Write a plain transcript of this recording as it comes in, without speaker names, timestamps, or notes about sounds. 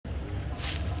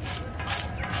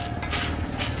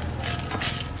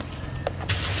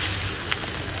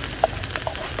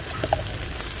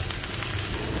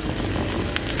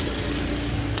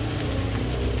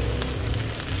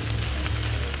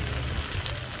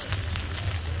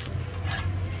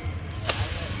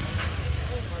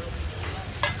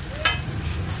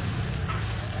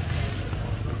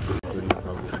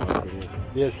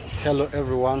Yes, hello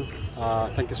everyone.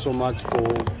 Thank you so much for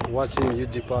watching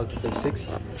UGPAL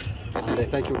 256, and I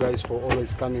thank you guys for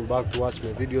always coming back to watch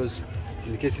my videos.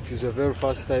 In case it is your very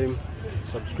first time,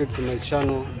 subscribe to my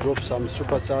channel, drop some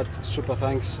super chat, super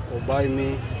thanks, or buy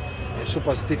me a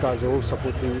super sticker as a way of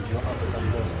supporting your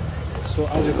African boy. So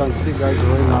as you can see guys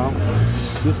right now,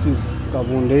 this is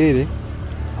Kabundeire,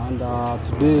 and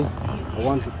today I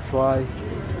want to try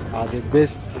the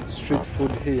best street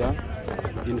food here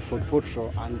in Fort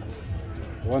Portal, and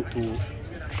want to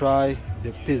try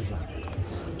the pizza.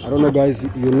 I don't know guys,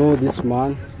 you know this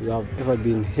man, you have ever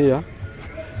been here.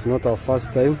 It's not our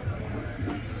first time.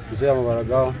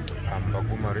 I'm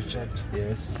Baguma Richard.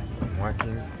 Yes. I'm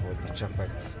working for the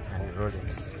chapat and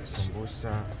rollings,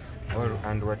 sambusa,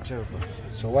 and whatever.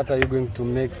 So what are you going to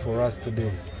make for us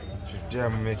today? Today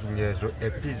I'm making a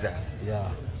pizza.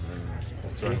 Yeah.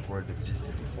 That's what I call the pizza.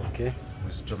 Okay.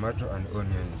 With tomato and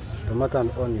onions. Tomato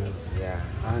and onions. Yeah.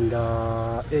 And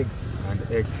eggs.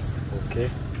 And eggs. Okay.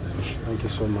 Thank you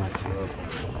so much.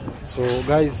 So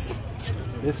guys,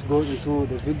 let's go into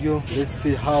the video. Let's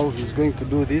see how he's going to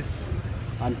do this,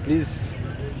 and please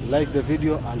like the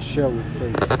video and share with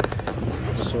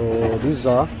friends. So these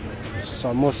are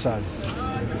samosas.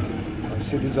 I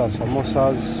see these are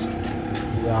samosas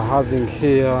we are having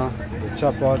here. The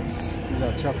chapats. These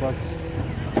are chapats,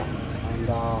 and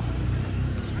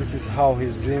this is how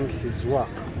he's doing his work.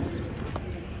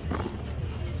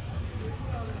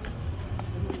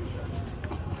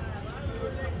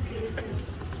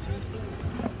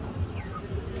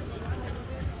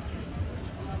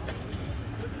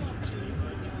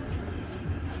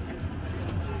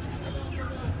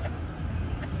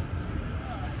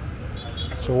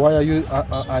 So why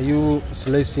are you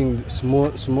slicing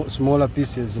smaller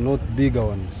pieces, not bigger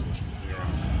ones?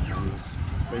 Yeah, I'm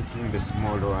slicing the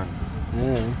smaller one.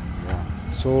 Yeah.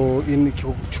 Yeah. So in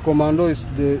Chikomando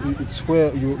it's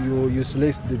where you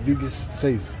slice the biggest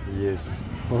size. Yes.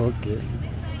 Okay.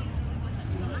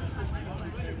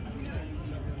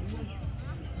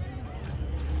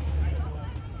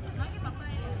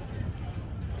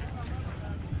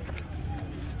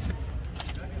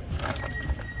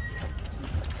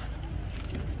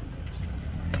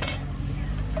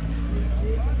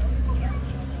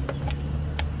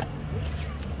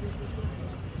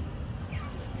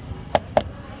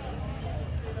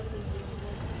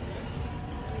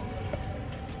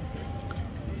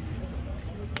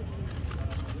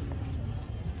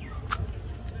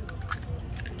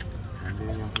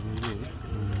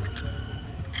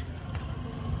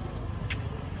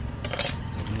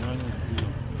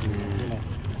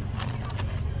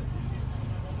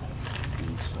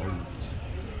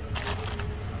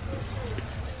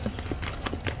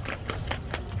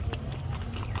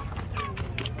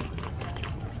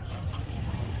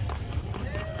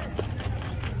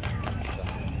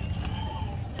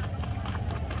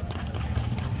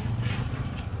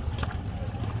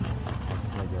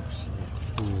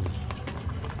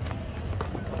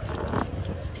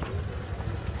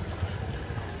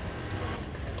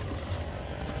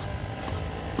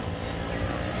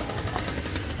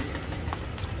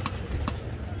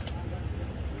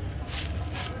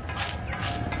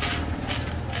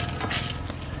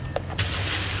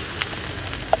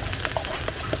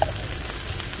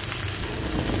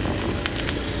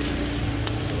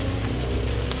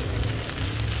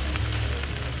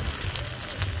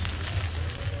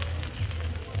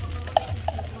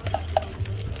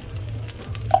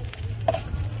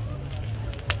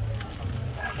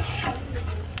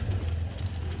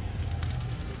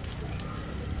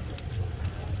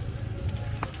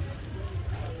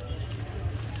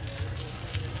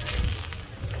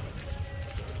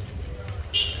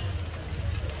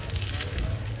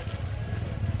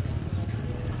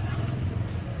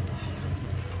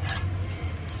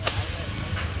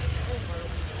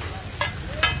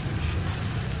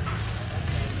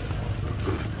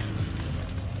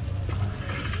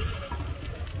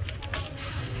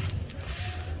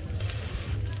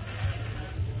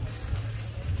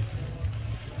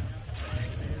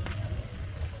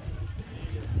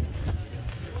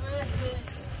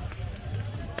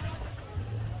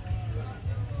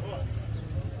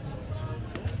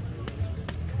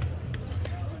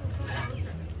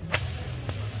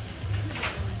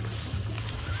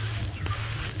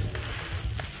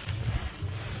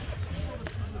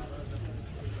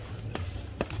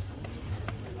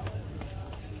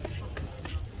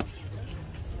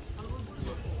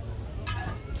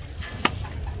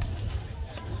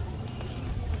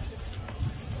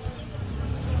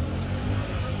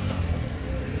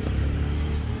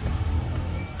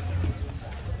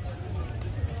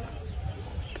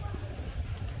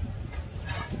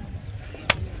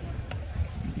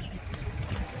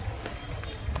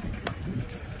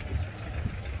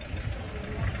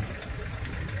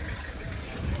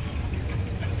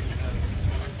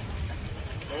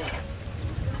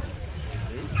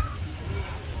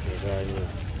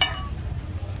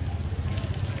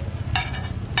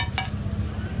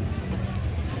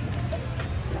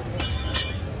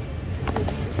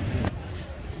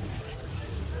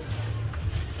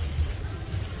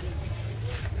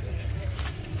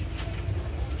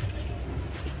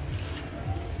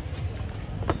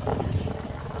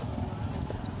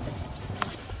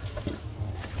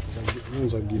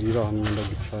 nzagirira hano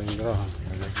ndagitryingira hano.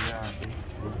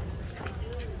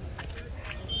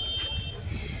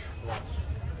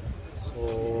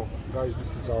 So guys,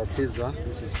 this is our pizza.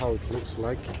 This is how it looks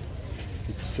like.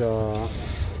 It's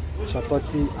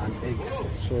chapati and eggs.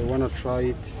 So I want to try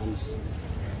it and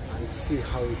see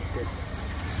how it tastes.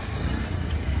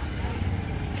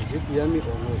 Is it yummy or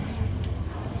not?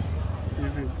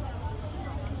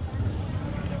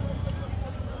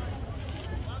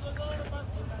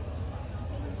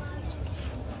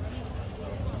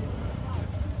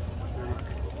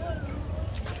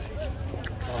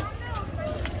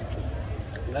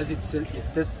 As it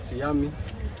tastes yummy,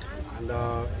 and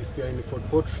if you're in Fort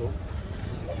Portal,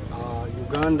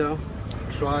 Uganda,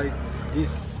 try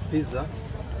this pizza.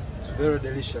 It's very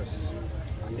delicious.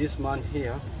 And this man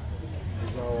here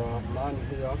is our man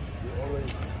here. He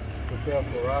always prepare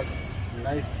for us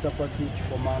nice chapati,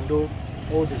 commando,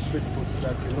 all the street foods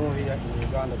that you know here in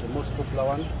Uganda. The most popular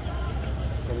one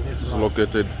from this man.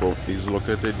 He's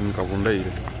located in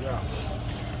Kavundeire. Yeah,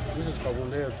 this is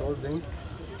Kavundeire, I told them.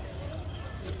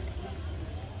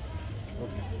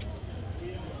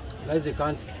 Guys, they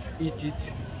can't eat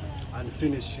it and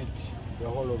finish it, the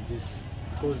whole of this,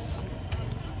 because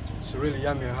it's really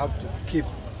yummy. I have to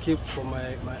keep for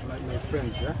my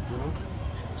friends, yeah, you know.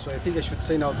 So I think I should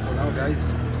sign out for now,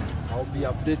 guys. I'll be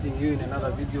updating you in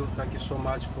another video. Thank you so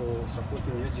much for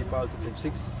supporting UGPAL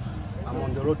 256. I'm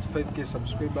on the road to 5K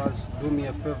subscribers. Do me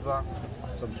a favor,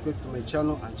 subscribe to my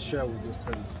channel and share with your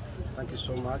friends. Thank you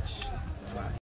so much. Bye.